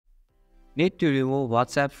Need to remove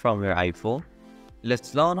WhatsApp from your iPhone?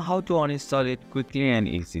 Let's learn how to uninstall it quickly and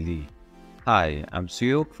easily. Hi, I'm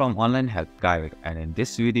Suyuk from Online Help Guide, and in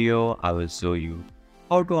this video, I will show you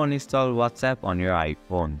how to uninstall WhatsApp on your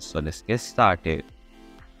iPhone. So let's get started.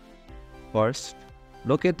 First,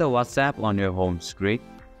 locate the WhatsApp on your home screen.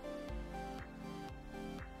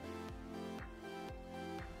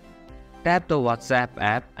 Tap the WhatsApp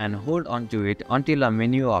app and hold onto it until a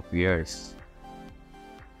menu appears.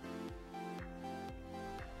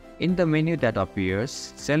 In the menu that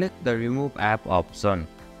appears, select the Remove App option.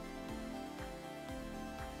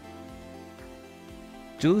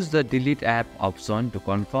 Choose the Delete App option to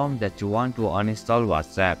confirm that you want to uninstall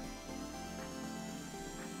WhatsApp.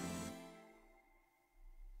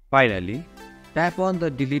 Finally, tap on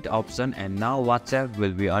the Delete option and now WhatsApp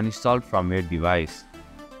will be uninstalled from your device.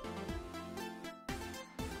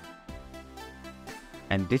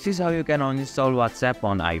 And this is how you can uninstall WhatsApp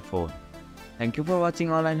on iPhone. Thank you for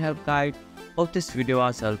watching Online Help Guide. Hope this video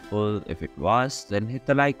was helpful. If it was, then hit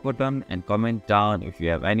the like button and comment down if you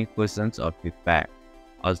have any questions or feedback.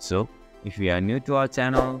 Also, if you are new to our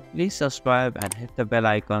channel, please subscribe and hit the bell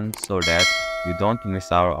icon so that you don't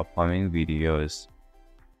miss our upcoming videos.